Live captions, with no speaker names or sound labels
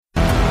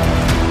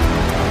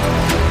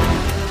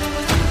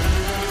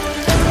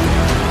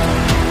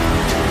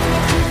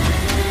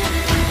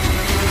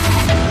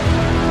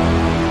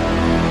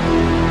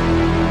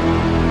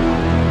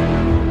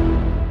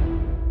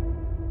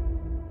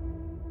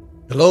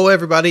Hello,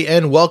 everybody,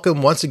 and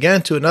welcome once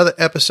again to another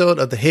episode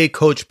of the Hey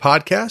Coach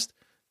podcast.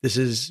 This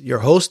is your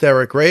host,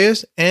 Eric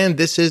Reyes, and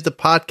this is the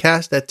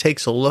podcast that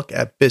takes a look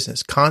at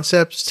business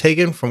concepts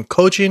taken from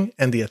coaching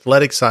and the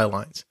athletic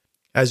sidelines.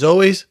 As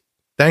always,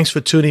 thanks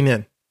for tuning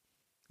in.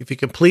 If you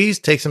can please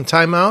take some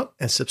time out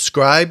and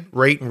subscribe,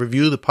 rate, and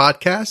review the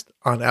podcast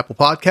on Apple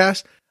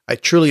Podcasts, I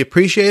truly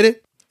appreciate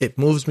it. It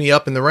moves me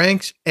up in the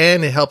ranks,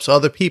 and it helps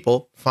other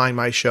people find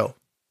my show.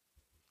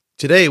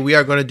 Today, we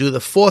are going to do the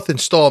fourth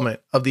installment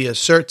of the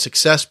A.S.S.E.R.T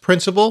success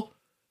principle,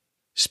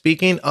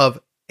 speaking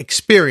of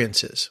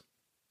experiences.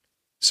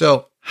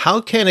 So, how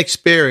can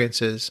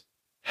experiences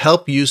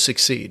help you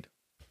succeed?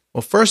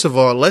 Well, first of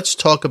all, let's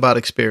talk about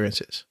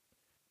experiences.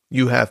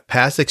 You have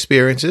past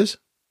experiences,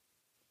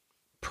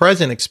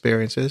 present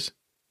experiences,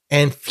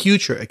 and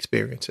future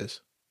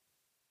experiences.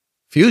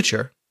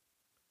 Future?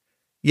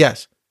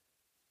 Yes,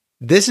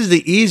 this is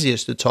the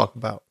easiest to talk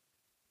about.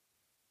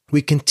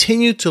 We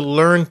continue to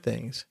learn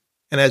things.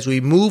 And as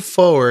we move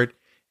forward,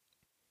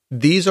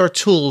 these are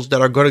tools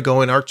that are going to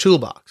go in our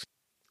toolbox.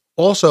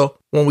 Also,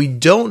 when we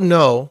don't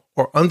know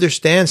or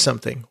understand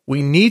something,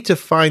 we need to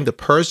find the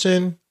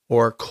person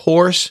or a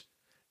course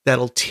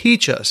that'll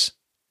teach us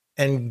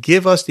and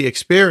give us the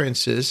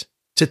experiences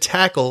to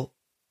tackle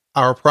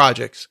our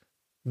projects,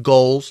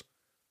 goals,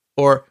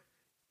 or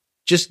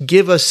just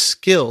give us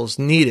skills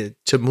needed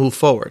to move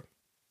forward.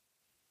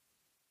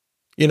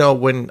 You know,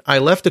 when I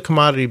left the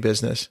commodity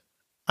business,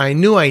 I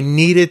knew I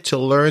needed to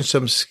learn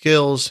some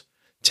skills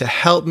to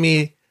help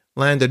me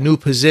land a new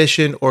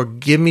position or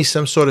give me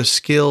some sort of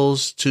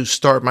skills to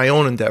start my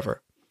own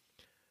endeavor.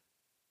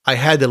 I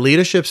had the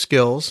leadership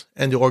skills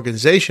and the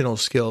organizational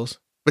skills,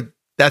 but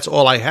that's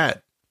all I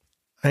had.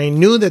 I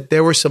knew that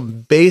there were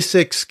some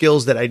basic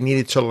skills that I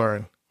needed to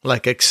learn,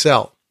 like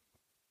Excel.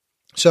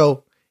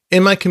 So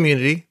in my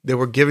community, they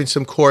were giving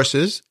some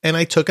courses, and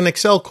I took an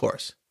Excel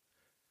course.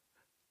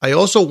 I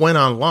also went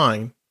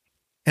online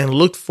and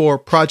looked for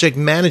project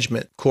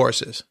management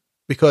courses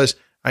because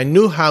I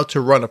knew how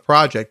to run a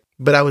project,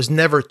 but I was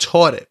never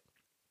taught it.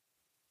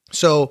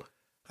 So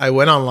I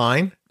went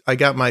online. I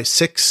got my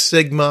Six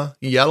Sigma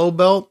yellow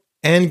belt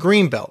and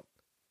green belt.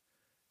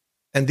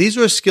 And these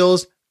were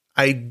skills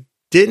I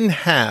didn't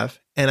have,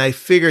 and I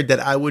figured that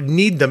I would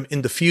need them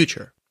in the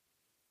future.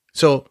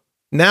 So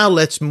now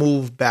let's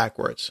move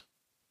backwards.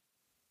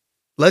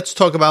 Let's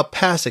talk about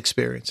past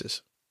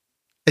experiences.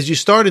 As you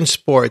start in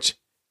sports,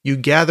 you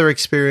gather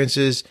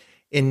experiences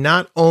in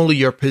not only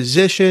your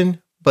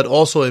position, but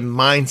also in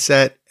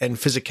mindset and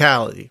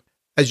physicality.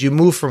 As you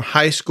move from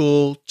high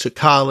school to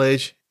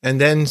college, and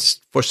then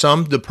for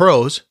some, the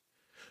pros,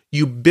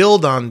 you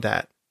build on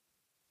that,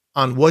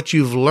 on what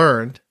you've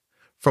learned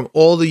from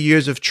all the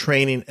years of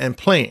training and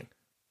playing.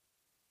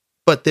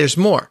 But there's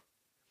more.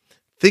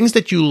 Things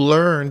that you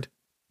learned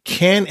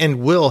can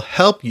and will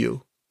help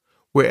you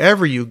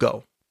wherever you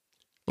go.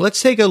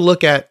 Let's take a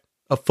look at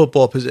a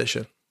football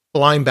position,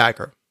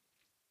 linebacker.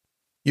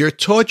 You're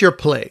taught your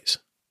plays,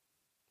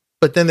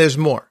 but then there's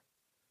more.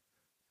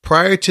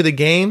 Prior to the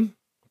game,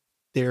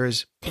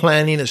 there's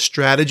planning a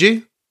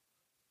strategy,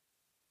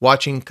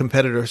 watching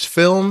competitors'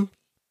 film.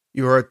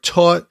 You are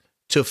taught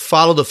to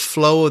follow the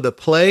flow of the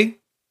play,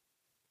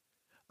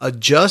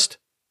 adjust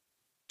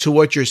to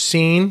what you're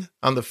seeing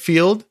on the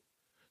field.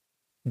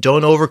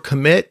 Don't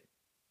overcommit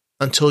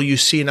until you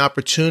see an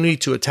opportunity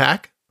to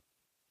attack.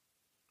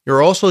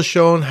 You're also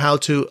shown how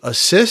to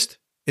assist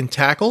in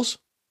tackles.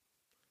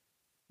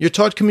 You're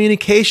taught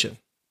communication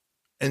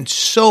and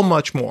so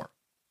much more.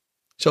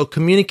 So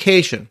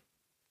communication,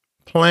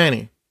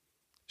 planning,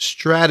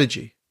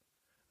 strategy,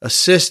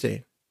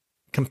 assisting,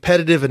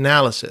 competitive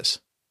analysis.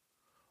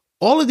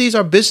 All of these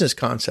are business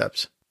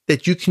concepts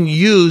that you can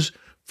use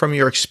from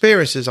your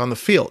experiences on the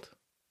field.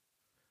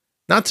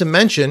 Not to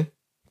mention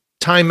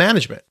time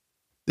management.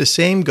 The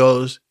same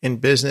goes in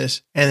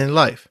business and in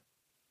life.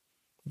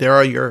 There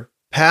are your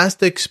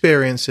past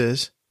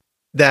experiences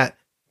that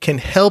can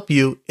help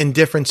you in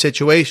different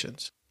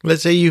situations.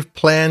 Let's say you've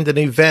planned an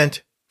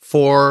event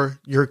for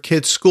your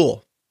kid's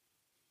school,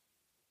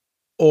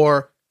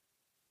 or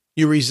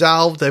you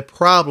resolved a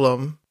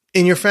problem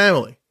in your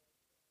family.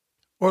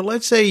 Or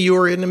let's say you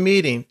were in a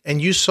meeting and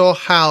you saw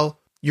how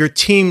your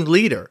team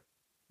leader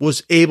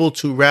was able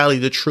to rally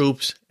the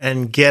troops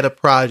and get a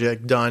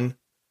project done.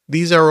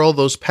 These are all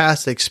those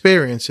past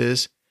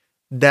experiences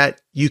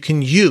that you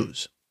can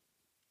use.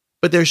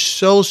 But there's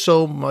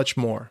so much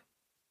more.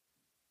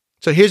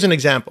 So here's an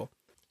example.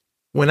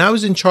 When I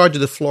was in charge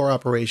of the floor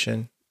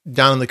operation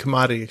down in the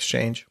commodity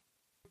exchange,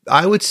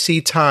 I would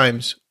see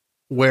times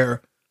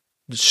where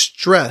the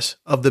stress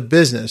of the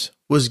business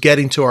was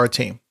getting to our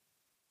team.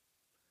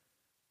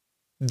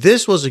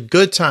 This was a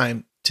good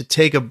time to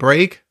take a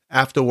break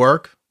after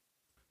work,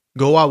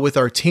 go out with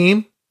our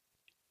team,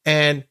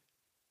 and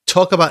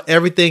talk about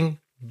everything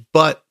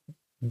but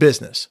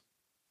business.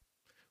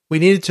 We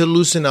needed to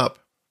loosen up,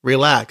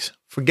 relax,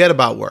 forget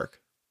about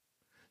work.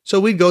 So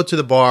we'd go to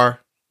the bar,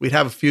 we'd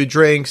have a few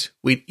drinks,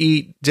 we'd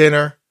eat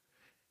dinner,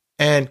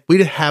 and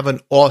we'd have an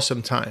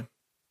awesome time.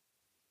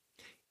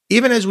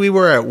 Even as we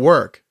were at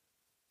work,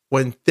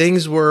 when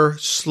things were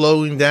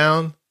slowing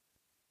down,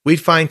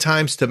 we'd find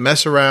times to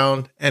mess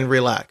around and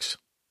relax.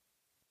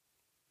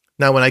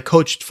 Now, when I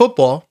coached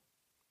football,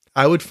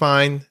 I would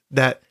find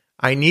that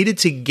I needed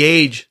to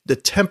gauge the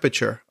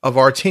temperature of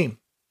our team.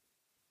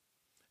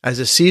 As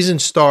the season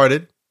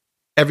started,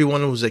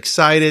 everyone was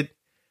excited,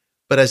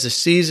 but as the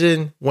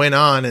season went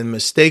on and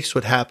mistakes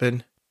would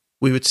happen,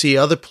 we would see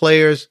other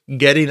players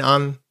getting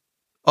on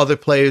other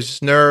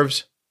players'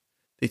 nerves.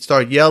 They'd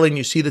start yelling.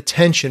 You see the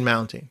tension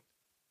mounting.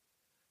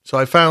 So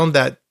I found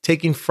that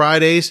taking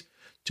Fridays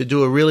to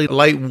do a really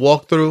light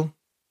walkthrough,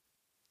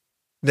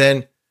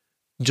 then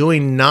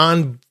doing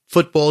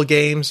non-football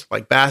games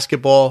like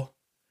basketball,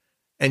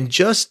 and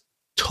just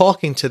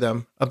talking to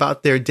them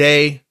about their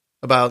day,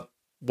 about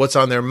what's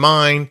on their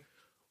mind,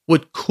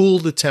 would cool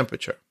the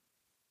temperature.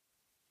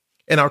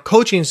 And our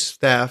coaching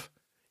staff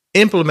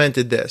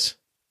implemented this,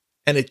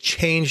 and it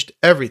changed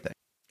everything.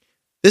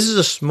 This is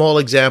a small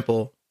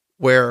example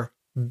where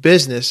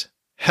business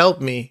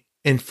helped me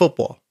in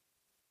football.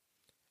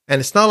 And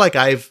it's not like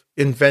I've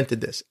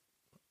invented this.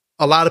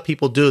 A lot of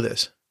people do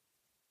this,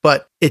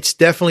 but it's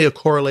definitely a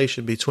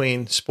correlation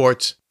between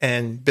sports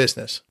and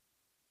business.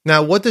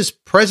 Now, what does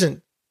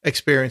present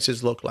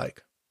experiences look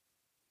like?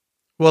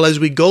 Well, as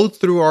we go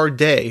through our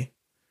day,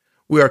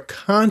 we are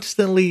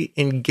constantly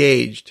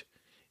engaged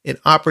in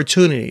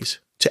opportunities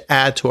to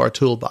add to our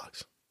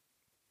toolbox.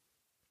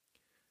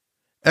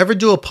 Ever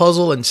do a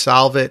puzzle and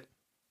solve it,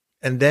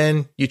 and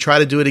then you try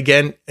to do it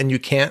again and you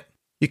can't?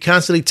 You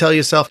constantly tell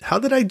yourself, how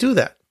did I do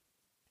that?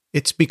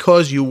 It's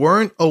because you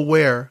weren't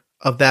aware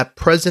of that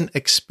present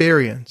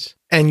experience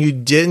and you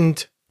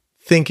didn't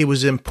think it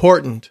was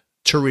important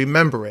to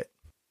remember it.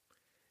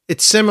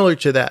 It's similar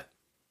to that.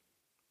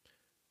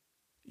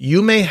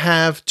 You may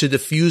have to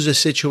diffuse a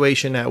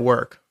situation at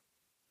work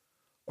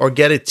or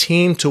get a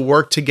team to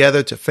work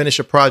together to finish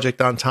a project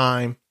on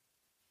time,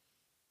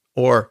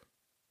 or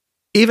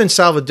even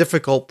solve a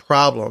difficult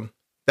problem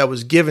that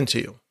was given to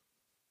you.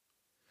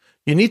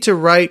 You need to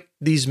write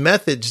these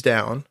methods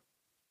down,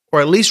 or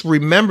at least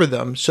remember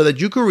them so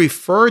that you can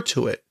refer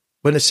to it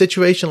when a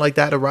situation like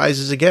that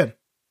arises again.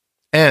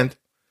 And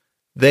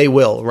they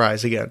will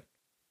arise again.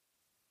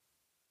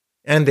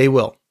 And they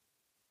will.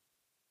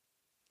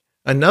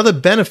 Another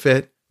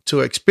benefit to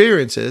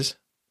experiences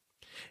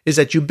is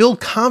that you build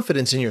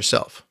confidence in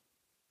yourself.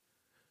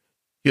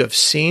 You have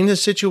seen a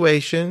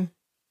situation,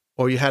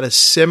 or you had a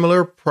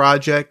similar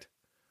project,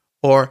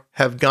 or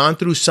have gone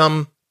through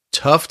some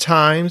tough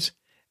times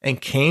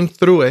and came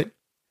through it.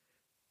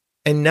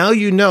 And now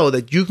you know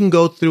that you can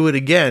go through it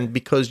again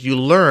because you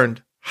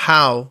learned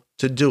how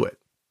to do it.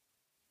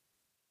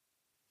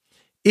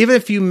 Even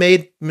if you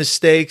made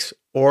mistakes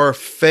or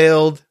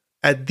failed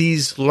at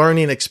these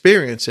learning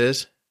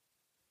experiences,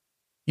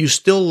 you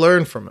still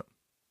learn from them.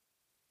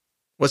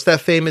 What's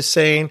that famous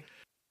saying?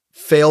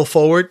 Fail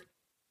forward.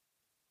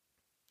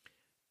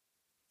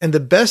 And the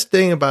best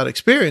thing about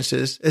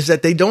experiences is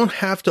that they don't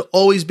have to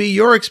always be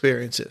your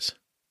experiences.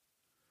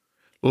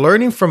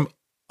 Learning from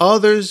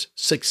others'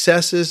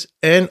 successes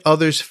and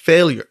others'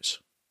 failures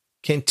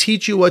can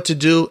teach you what to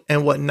do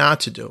and what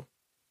not to do.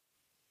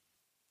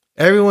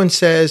 Everyone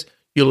says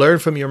you learn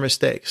from your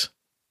mistakes.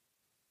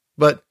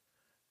 But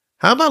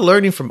how about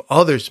learning from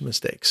others'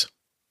 mistakes?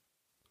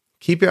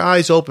 Keep your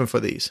eyes open for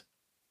these.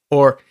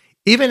 Or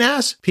even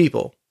ask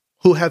people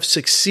who have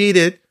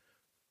succeeded,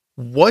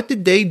 what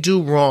did they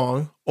do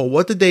wrong, or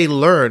what did they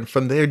learn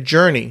from their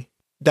journey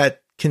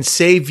that can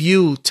save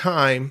you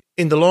time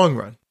in the long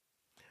run?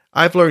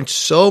 I've learned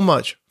so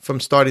much from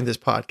starting this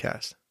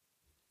podcast.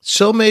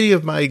 So many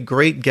of my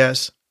great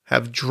guests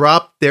have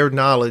dropped their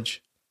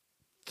knowledge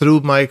through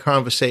my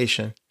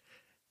conversation,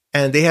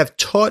 and they have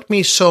taught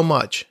me so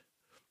much,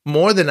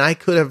 more than I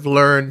could have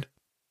learned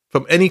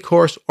from any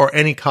course or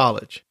any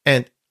college.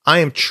 And I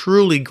am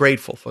truly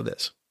grateful for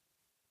this.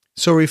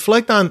 So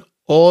reflect on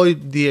all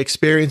the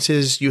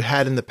experiences you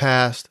had in the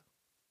past.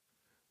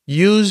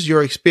 Use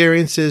your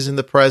experiences in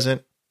the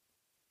present,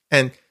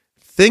 and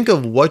think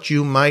of what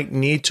you might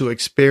need to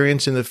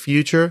experience in the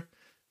future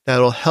that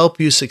will help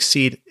you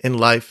succeed in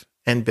life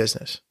and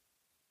business.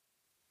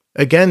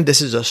 Again,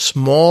 this is a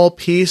small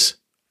piece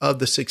of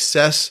the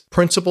success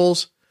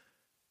principles.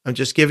 I'm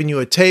just giving you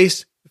a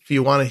taste. If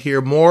you want to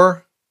hear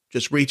more,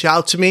 just reach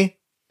out to me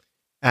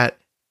at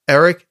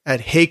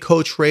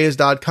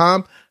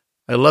eric@heycoachreyes.com.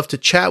 I love to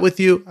chat with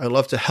you. I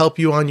love to help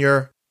you on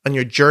your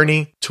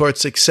journey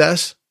towards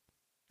success.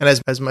 And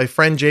as my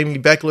friend Jamie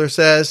Beckler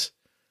says,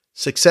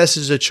 success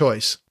is a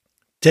choice.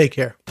 Take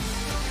care.